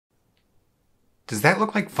Does that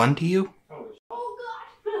look like fun to you? Oh God!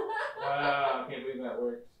 Wow, I can't believe that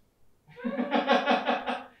worked.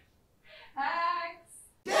 Hacks!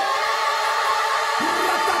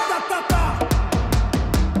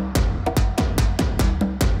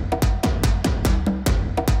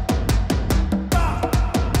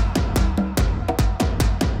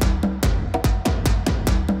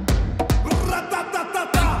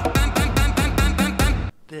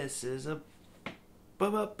 This is a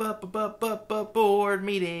board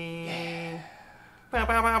meeting. And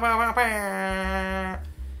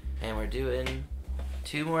we're doing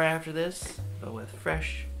 2 more after this, but with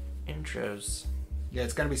fresh intros. Yeah,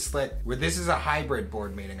 it's gonna be slick. This is a hybrid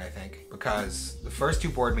board meeting, I think, because the first 2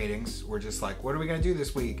 board meetings were just like, what are we gonna do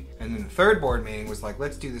this week? And then the 3rd board meeting was like,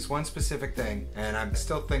 let's do this one specific thing. And I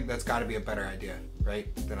still think that's gotta be a better idea,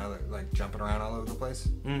 right? Than like jumping around all over the place.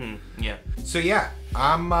 Mm-hmm, yeah. So yeah,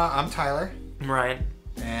 I'm Tyler. I'm Ryan.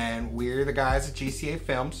 And we're the guys at GCA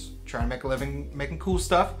Films, trying to make a living making cool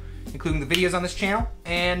stuff, including the videos on this channel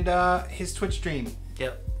and his Twitch stream.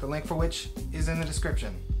 Yep. The link for which is in the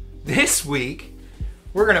description. This week,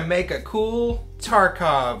 we're gonna make a cool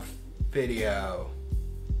Tarkov video.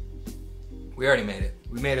 We already made it.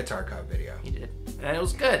 We made a Tarkov video. You did. And it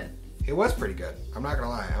was good. It was pretty good. I'm not gonna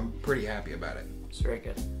lie. I'm pretty happy about it. It's very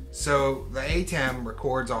good. So the ATEM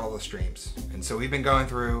records all the streams. And so we've been going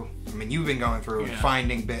through, I mean you've been going through and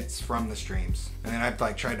finding bits from the streams. And then I've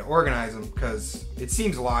like tried to organize them because it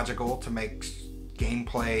seems logical to make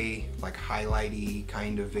gameplay, like highlighty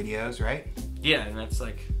kind of videos, right? Yeah, and that's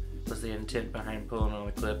like, was the intent behind pulling all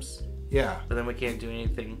the clips. Yeah. But then we can't do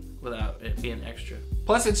anything without it being extra.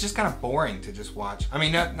 Plus, it's just kind of boring to just watch. I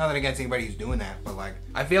mean, nothing against anybody who's doing that, but like,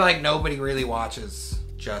 I feel like nobody really watches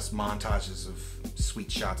just montages of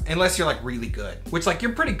sweet shots, unless you're like really good. Which like,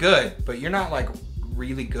 you're pretty good, but you're not like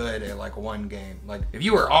really good at like one game. Like, if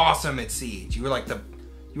you were awesome at Siege, you were like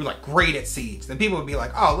great at Siege, then people would be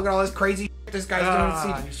like, oh, look at all this crazy shit this guy's doing at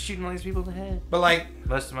Siege. He's shooting all these people in the head. But like,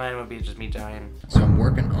 most of mine would be just me dying. so I'm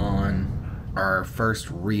working on our first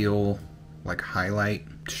real like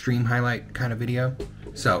stream highlight kind of video.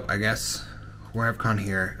 So I guess where I've gone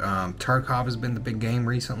here, Tarkov has been the big game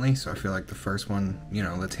recently, so I feel like the first one, you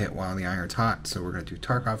know, let's hit while the iron's hot, so we're gonna do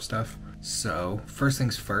Tarkov stuff. So first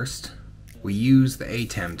things first, we use the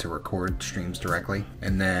ATEM to record streams directly,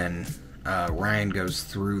 and then Ryan goes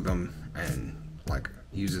through them and like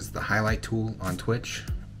uses the highlight tool on Twitch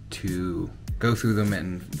to go through them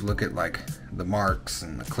and look at like the marks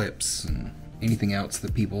and the clips and anything else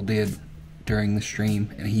that people did during the stream,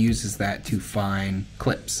 and he uses that to find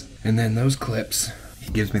clips. And then those clips,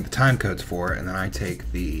 he gives me the time codes for it, and then I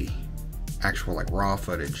take the actual like raw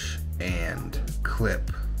footage and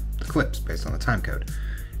clip the clips based on the time code.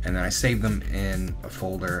 And then I save them in a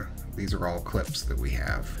folder. These are all clips that we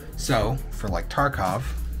have. So for like Tarkov,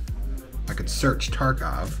 I could search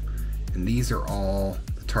Tarkov, and these are all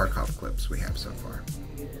the Tarkov clips we have so far.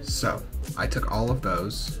 So I took all of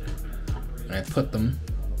those and I put them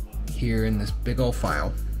here in this big old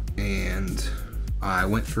file, and I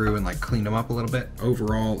went through and like cleaned them up a little bit.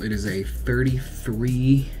 Overall, it is a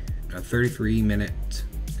 33 minute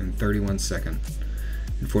and 31 second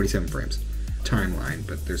and 47 frames timeline,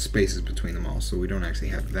 but there's spaces between them all, so we don't actually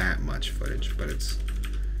have that much footage, but it's,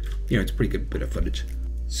 you know, it's a pretty good bit of footage.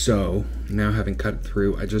 So now, having cut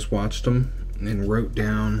through, I just watched them and wrote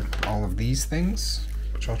down all of these things,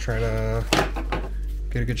 which I'll try to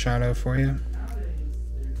get a good shot of for you.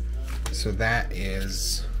 So that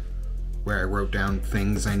is where I wrote down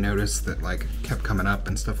things I noticed that like kept coming up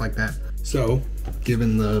and stuff like that. So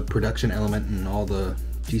given the production element and all the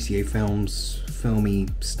GCA Films filmy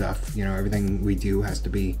stuff, you know, everything we do has to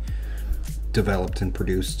be developed and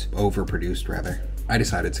produced, overproduced rather, I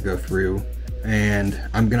decided to go through and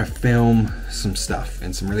I'm gonna film some stuff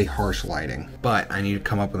in some really harsh lighting, but I need to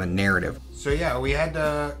come up with a narrative. So yeah, we had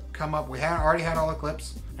to come up, already had all the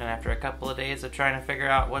clips. And after a couple of days of trying to figure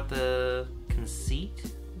out what the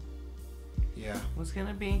conceit was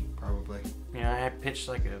gonna be. Probably. You know, I had pitched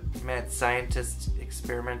like a mad scientist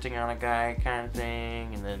experimenting on a guy kind of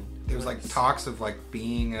thing, and then there was like talks of like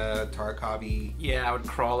being a Tarkov-y. Yeah, I would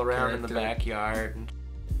crawl around in the character. backyard,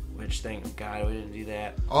 which thank God we didn't do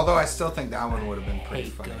that. Although I still think that one would have been pretty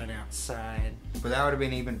funny. Going outside. But that would have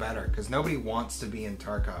been even better, because nobody wants to be in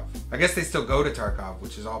Tarkov. I guess they still go to Tarkov,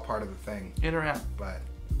 which is all part of the thing. In or out. But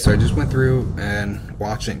so I just went through and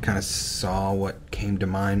watched it and kind of saw what came to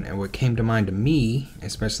mind. And what came to mind to me,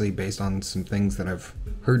 especially based on some things that I've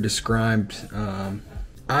heard described,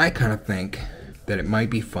 I kind of think that it might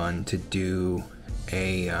be fun to do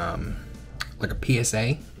a like a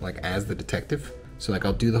PSA, like as the detective. So like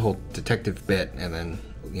I'll do the whole detective bit, and then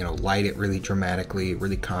you know, light it really dramatically,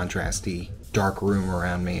 really contrasty, dark room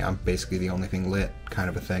around me. I'm basically the only thing lit kind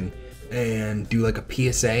of a thing. And do like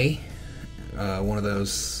a PSA, one of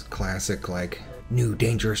those classic like new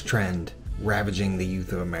dangerous trend, ravaging the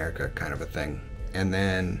youth of America kind of a thing. And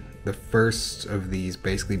then the first of these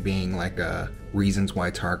basically being like reasons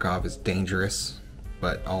why Tarkov is dangerous,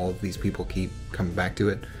 but all of these people keep coming back to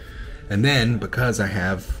it. And then because I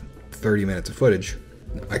have 30 minutes of footage,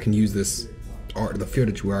 I can use this the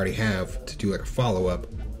footage we already have to do like a follow-up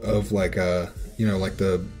of like you know, like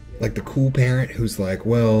the cool parent who's like,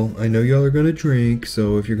 well, I know y'all are gonna drink,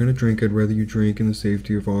 so if you're gonna drink, I'd rather you drink in the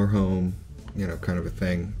safety of our home, you know, kind of a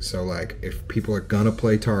thing. So like, if people are gonna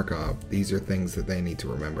play Tarkov, these are things that they need to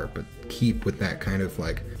remember, but keep with that kind of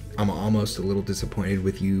like, I'm almost a little disappointed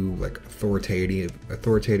with you, like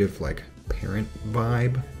authoritative like parent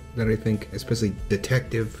vibe that I think, especially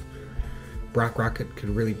Detective Brock Rocket, could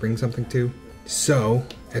really bring something to. So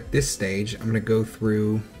at this stage, I'm gonna go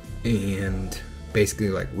through and basically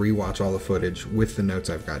like rewatch all the footage with the notes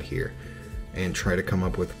I've got here and try to come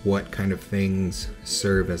up with what kind of things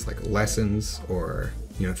serve as like lessons, or,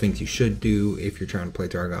 you know, things you should do if you're trying to play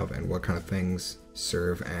Tarkov, and what kind of things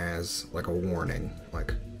serve as like a warning,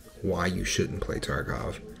 like why you shouldn't play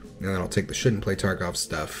Tarkov. And then I'll take the shouldn't play Tarkov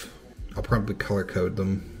stuff, I'll probably color code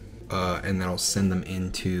them, and then I'll send them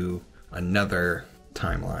into another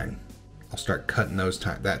timeline. I'll start cutting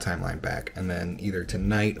that timeline back, and then either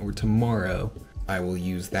tonight or tomorrow I will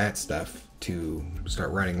use that stuff to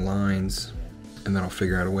start writing lines, and then I'll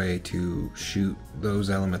figure out a way to shoot those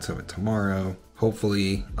elements of it tomorrow.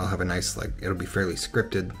 Hopefully I'll have a nice, like, it'll be fairly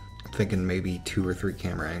scripted. I'm thinking maybe 2 or 3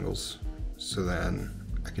 camera angles, so then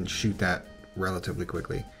I can shoot that relatively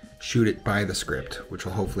quickly. Shoot it by the script, which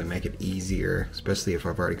will hopefully make it easier, especially if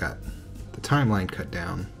I've already got the timeline cut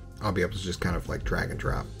down. I'll be able to just kind of like drag and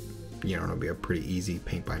drop. You know, it'll be a pretty easy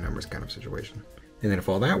paint by numbers kind of situation. And then if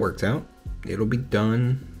all that works out, it'll be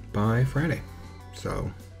done by Friday.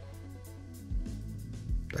 So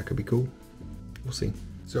that could be cool. We'll see.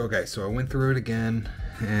 So okay, so I went through it again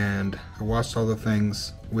and I watched all the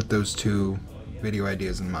things with those 2 video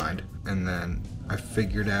ideas in mind, and then I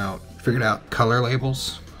figured out color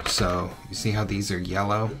labels. So you see how these are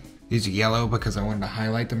yellow? These are yellow because I wanted to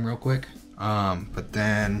highlight them real quick. But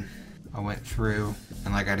then I went through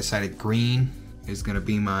and like I decided green is gonna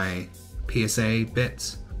be my PSA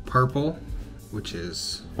bits. Purple, which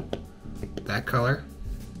is that color,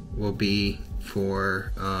 will be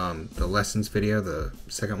for the lessons video, the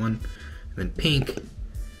second one. And then pink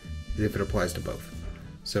is if it applies to both.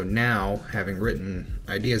 So now, having written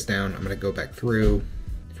ideas down, I'm gonna go back through.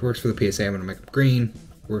 If it works for the PSA, I'm gonna make them green.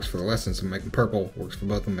 Works for the lessons, I'm making purple. Works for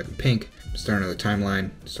both of them, I'm making pink. Start another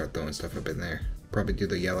timeline, start throwing stuff up in there. Probably do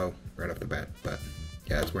the yellow right off the bat, but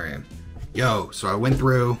yeah, that's where I am. Yo, so I went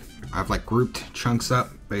through, I've like grouped chunks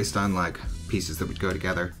up based on like pieces that would go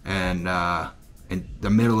together, and in the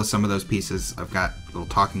middle of some of those pieces I've got little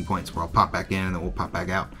talking points where I'll pop back in and then we'll pop back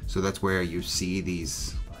out. So that's where you see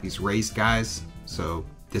these raised guys. So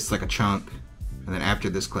this is like a chunk, and then after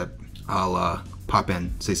this clip I'll pop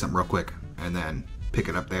in, say something real quick, and then pick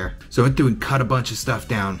it up there. So I went through and cut a bunch of stuff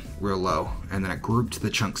down real low, and then I grouped the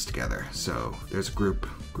chunks together. So there's group,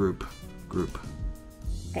 group, group.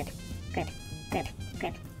 Good.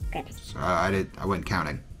 So I wasn't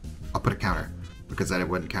counting. I'll put a counter because I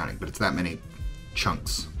wasn't counting, but it's that many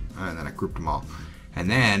chunks, and then I grouped them all. And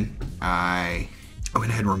then I went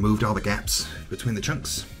ahead and removed all the gaps between the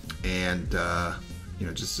chunks, and you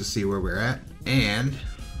know, just to see where we're at. And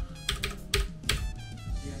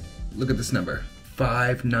look at this number,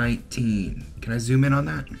 519. Can I zoom in on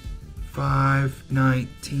that?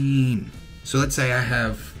 519. So let's say I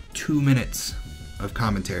have 2 minutes of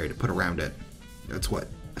commentary to put around it. That's what,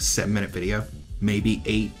 a 7-minute video? Maybe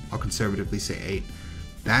 8, I'll conservatively say 8.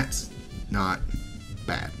 That's not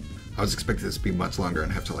bad. I was expecting this to be much longer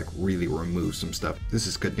and have to like really remove some stuff. This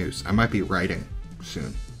is good news. I might be writing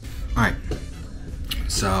soon. Alright,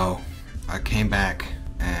 so I came back,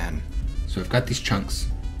 and so I've got these chunks,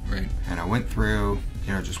 right? And I went through,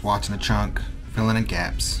 you know, just watching a chunk, filling in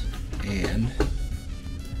gaps, and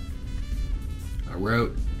I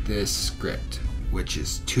wrote this script, which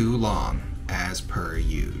is too long as per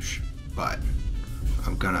usual, but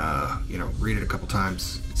I'm gonna, you know, read it a couple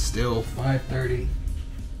times. It's still 5:30,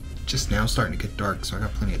 just now starting to get dark, so I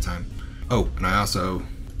got plenty of time. Oh, and I also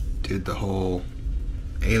did the whole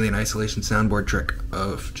Alien Isolation soundboard trick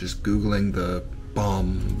of just Googling the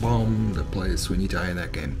bomb that plays when you die in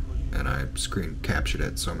that game, and I screen captured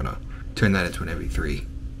it, so I'm gonna turn that into an MP3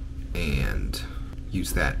 and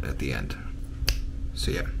use that at the end.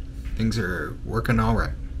 So yeah, things are working all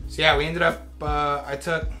right. So yeah, we ended up I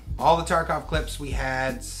took all the Tarkov clips we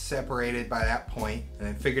had separated by that point, and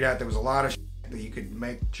I figured out there was a lot of that you could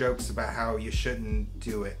make jokes about how you shouldn't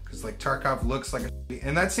do it, because like Tarkov looks like a,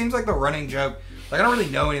 and that seems like the running joke. Like I don't really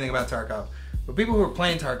know anything about Tarkov, but people who are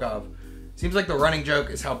playing Tarkov, seems like the running joke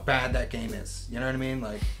is how bad that game is. You know what I mean?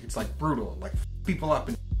 Like it's like brutal, like people up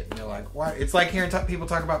and you're like, what? It's like hearing people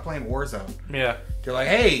talk about playing Warzone. Yeah. They're like,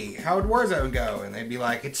 hey, how'd Warzone go? And they'd be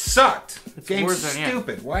like, it sucked. It's Game's Warzone,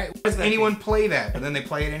 stupid. yeah. Why does anyone play that? But then they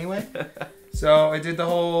play it anyway. So I did the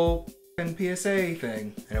whole PSA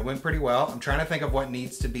thing, and it went pretty well. I'm trying to think of what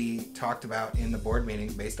needs to be talked about in the board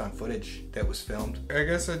meeting based on footage that was filmed. I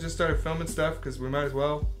guess I just started filming stuff because we might as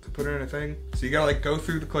well to put it in a thing. So you gotta like go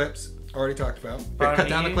through the clips already talked about. Cut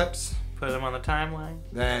down the clips. Put them on the timeline.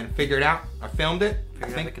 Then figure it out. I filmed it.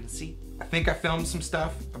 Figure out the conceit. I think I filmed some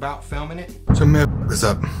stuff about filming it. So I'm gonna put this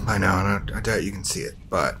up by now, and I doubt you can see it,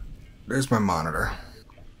 but there's my monitor.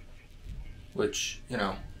 Which, you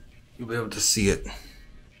know, you'll be able to see it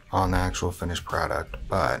on the actual finished product.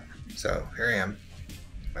 But, so here I am,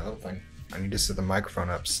 my little thing. I need to set the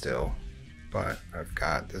microphone up still, but I've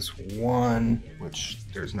got this one, which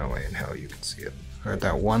there's no way in hell you can see it. I got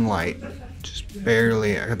that one light, just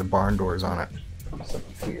barely, I got the barn doors on it.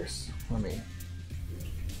 Something fierce. Let me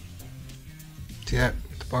see that?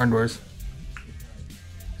 The barn doors.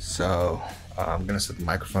 So I'm gonna set the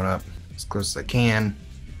microphone up as close as I can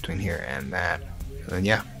between here and that. And then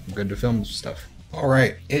yeah, I'm good to film stuff.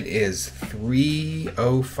 Alright, it is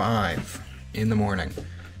 3:05 in the morning.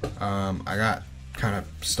 I got kind of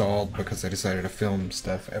stalled because I decided to film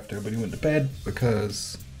stuff after everybody went to bed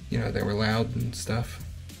because, you know, they were loud and stuff.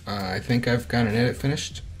 I think I've got an edit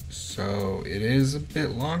finished, so it is a bit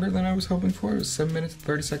longer than I was hoping for. It was 7 minutes and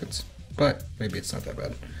 30 seconds. But maybe it's not that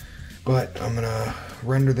bad. But I'm gonna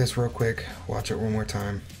render this real quick, watch it one more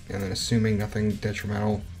time, and then assuming nothing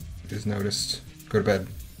detrimental is noticed, go to bed.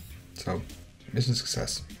 So, mission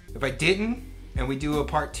success. If I didn't, and we do a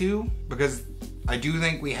part 2, because I do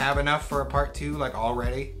think we have enough for a part 2, like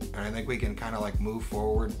already, and I think we can kind of like move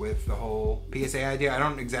forward with the whole PSA idea. I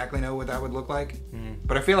don't exactly know what that would look like,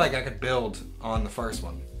 but I feel like I could build on the first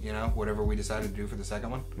one, you know, whatever we decided to do for the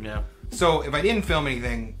second one. Yeah. So if I didn't film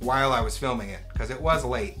anything while I was filming it, because it was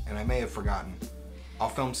late and I may have forgotten, I'll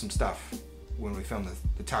film some stuff when we film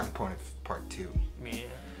the talking point of part 2. Yeah.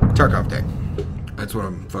 Tarkov Day. That's what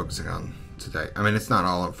I'm focusing on today. I mean, it's not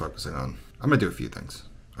all I'm focusing on. I'm gonna do a few things,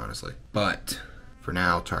 honestly. But for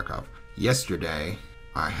now, Tarkov. Yesterday,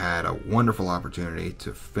 I had a wonderful opportunity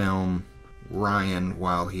to film Ryan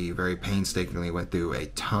while he very painstakingly went through a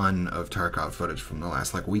ton of Tarkov footage from the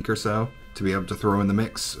last like week or so to be able to throw in the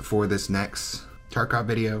mix for this next Tarkov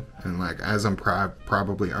video. And like, as I'm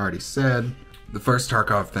probably already said, the first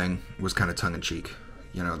Tarkov thing was kind of tongue-in-cheek,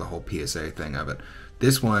 you know, the whole PSA thing of it.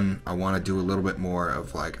 This one, I want to do a little bit more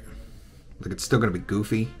of like it's still going to be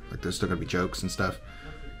goofy, like there's still going to be jokes and stuff,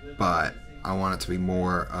 but I want it to be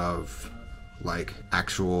more of like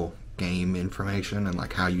actual game information and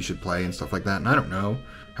like how you should play and stuff like that. And I don't know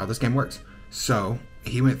how this game works. So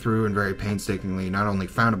he went through and very painstakingly not only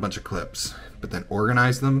found a bunch of clips, but then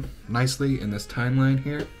organized them nicely in this timeline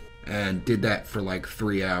here, and did that for like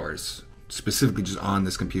 3 hours, specifically just on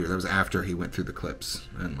this computer. That was after he went through the clips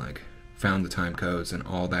and like found the time codes and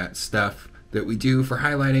all that stuff that we do for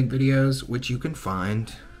highlighting videos, which you can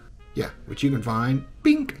find,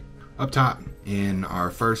 bink, up top in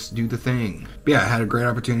our first Do the Thing. But yeah, I had a great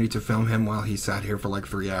opportunity to film him while he sat here for like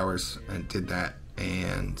 3 hours and did that,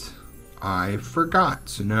 and I forgot.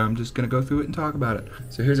 So now I'm just gonna go through it and talk about it.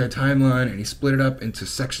 So here's our timeline, and he split it up into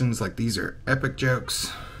sections. Like these are epic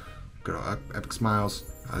jokes, good old epic smiles.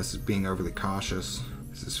 This is being overly cautious.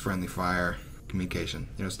 This is friendly fire, communication,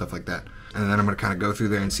 you know, stuff like that. And then I'm gonna kind of go through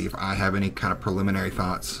there and see if I have any kind of preliminary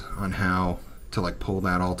thoughts on how to like pull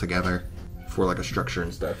that all together for like a structure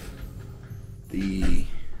and stuff. The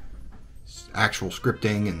actual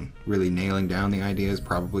scripting and really nailing down the idea is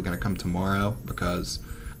probably gonna come tomorrow, because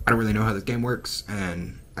I don't really know how this game works,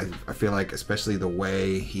 and I feel like especially the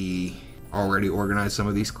way he already organized some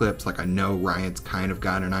of these clips, like I know Ryan's kind of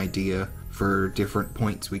got an idea for different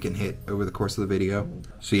points we can hit over the course of the video.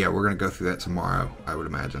 So yeah, we're gonna go through that tomorrow, I would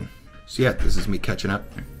imagine. So yeah, this is me catching up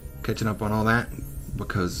on all that,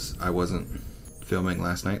 because I wasn't filming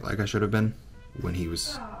last night like I should have been when he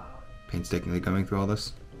was painstakingly going through all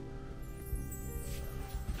this.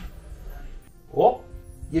 Oh,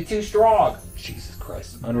 you're too strong. Jesus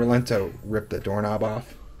Christ. Unrelento ripped the doorknob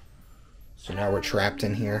off. So now we're trapped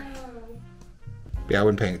in here. But yeah, I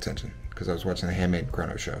wasn't paying attention because I was watching the Handmade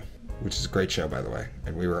Chrono show, which is a great show, by the way,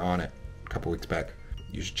 and we were on it a couple weeks back.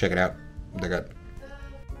 You should check it out. They got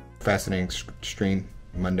fascinating stream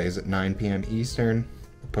Mondays at 9 p.m. Eastern.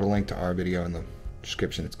 I'll put a link to our video in the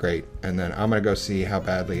description. It's great. And then I'm gonna go see how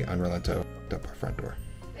badly Unrelento f***ed up our front door.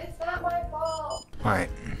 It's not my fault. Alright.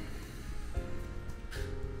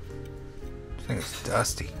 This thing is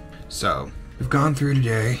dusty. So, we've gone through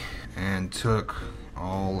today and took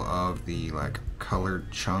all of the like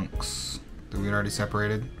colored chunks that we had already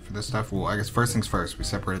separated for this stuff. Well, I guess first things first, we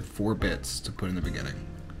separated 4 bits to put in the beginning.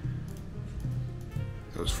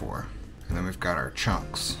 Those 4. And then we've got our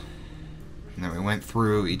chunks. And then we went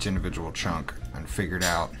through each individual chunk and figured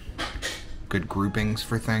out good groupings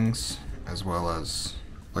for things, as well as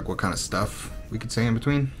like what kind of stuff we could say in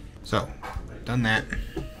between. So, done that.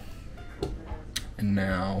 And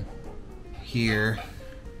now, here,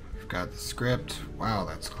 we've got the script. Wow,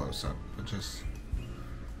 that's close up, but just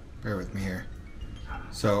bear with me here.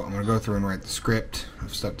 So, I'm gonna go through and write the script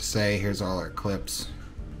of stuff to say. Here's all our clips.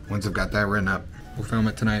 Once I've got that written up, we'll film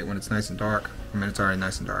it tonight when it's nice and dark. I mean, it's already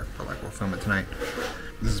nice and dark, but like, we'll film it tonight.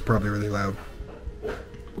 This is probably really loud.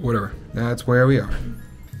 Whatever, that's where we are.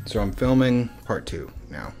 So I'm filming part 2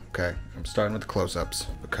 now, okay? I'm starting with the close-ups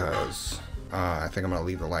because I think I'm gonna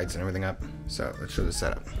leave the lights and everything up. So let's show the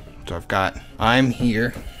setup. So I'm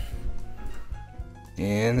here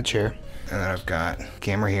in the chair, and then I've got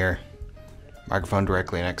camera here, microphone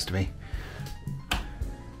directly next to me.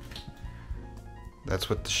 That's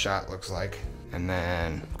what the shot looks like. And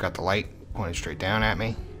then I've got the light pointed straight down at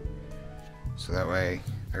me. So that way,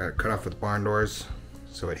 I got it cut off with barn doors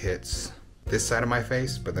so it hits this side of my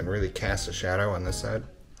face, but then really casts a shadow on this side.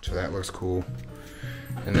 So that looks cool.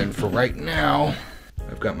 And then for right now,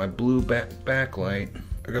 I've got my blue backlight.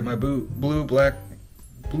 I got my blue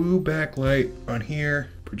backlight on here,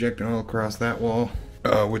 projecting all across that wall,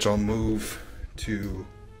 which I'll move to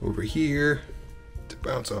over here to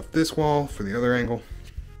bounce off this wall for the other angle.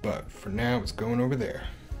 But for now, it's going over there.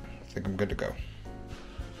 I think I'm good to go.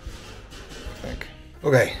 I think.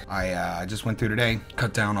 Okay, I just went through today,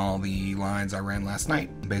 cut down all the lines I ran last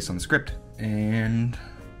night based on the script, and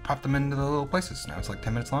popped them into the little places. Now it's like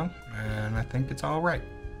 10 minutes long, and I think it's all right.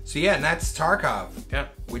 So yeah, and that's Tarkov.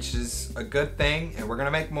 Yep. Which is a good thing, and we're gonna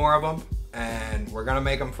make more of them, and we're gonna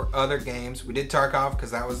make them for other games. We did Tarkov because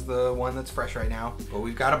that was the one that's fresh right now, but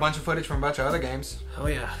we've got a bunch of footage from a bunch of other games. Oh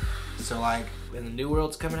yeah. So like, And the New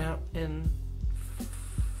World's coming out in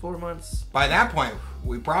 4 months. by that point,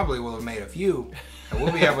 we probably will have made a few, and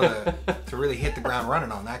we'll be able to really hit the ground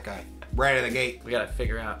running on that guy right out of the gate. We gotta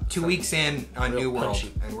figure out. 2 weeks in on real New World,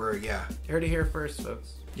 punchy. and we're You heard it here first,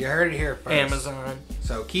 folks. You heard it here first. Amazon.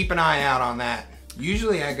 So keep an eye out on that.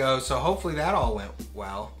 Usually I go, so hopefully that all went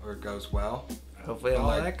well, or goes well. Hopefully all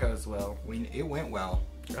that goes well. It went well.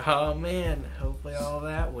 Oh man, hopefully all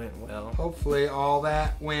that went well. Hopefully all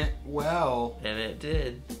that went well. And it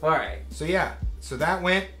did. Alright. So yeah, so that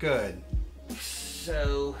went good.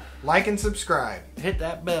 So, Like and subscribe. hit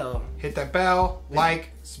that bell. Hit that bell,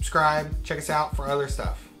 like, subscribe, check us out for other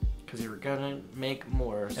stuff. Because we're gonna make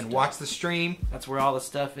more And stuff. watch the stream. That's where all the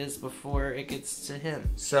stuff is before it gets to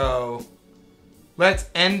him. So let's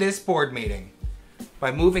end this board meeting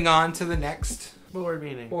by moving on to the next Board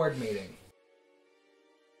meeting. board meeting.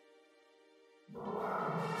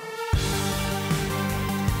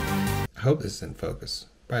 I hope this is in focus.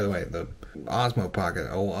 By the way, the Osmo Pocket,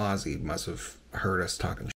 old Ozzy, must have heard us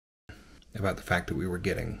talking about the fact that we were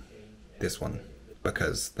getting this one.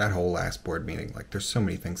 Because that whole last board meeting, like, there's so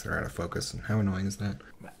many things that are out of focus, and how annoying is that?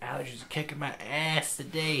 My allergies are kicking my ass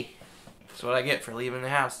today. That's what I get for leaving the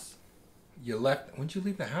house. You left, when'd you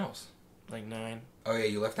leave the house? Like 9. Oh yeah,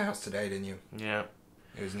 you left the house today, didn't you? Yeah.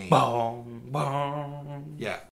 It was neat. Boom, boom. Yeah.